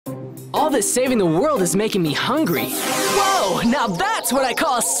this saving the world is making me hungry. Whoa, now that's what I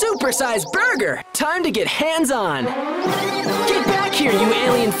call a supersized burger. Time to get hands-on. Get back here, you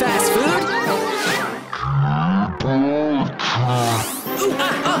alien fast food.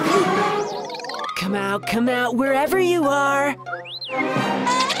 Come out, wherever you are.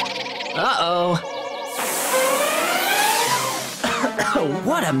 Uh-oh.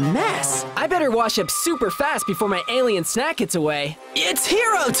 What a mess! I better wash up super fast before my alien snack gets away. It's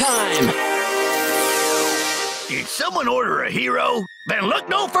hero time! Did someone order a hero? Then look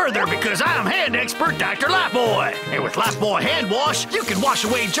no further because I'm hand expert Dr. Lifebuoy. And with Lifebuoy hand wash, you can wash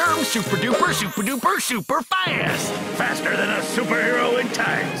away germs super duper, super fast. Faster than a superhero in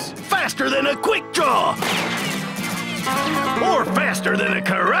tights. Faster than a quick draw. Or faster than a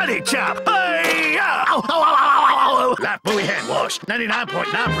karate chop. Hey-ya! Lifebuoy hand wash,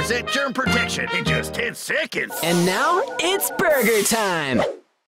 99.9% germ protection in just 10 seconds. And now it's burger time!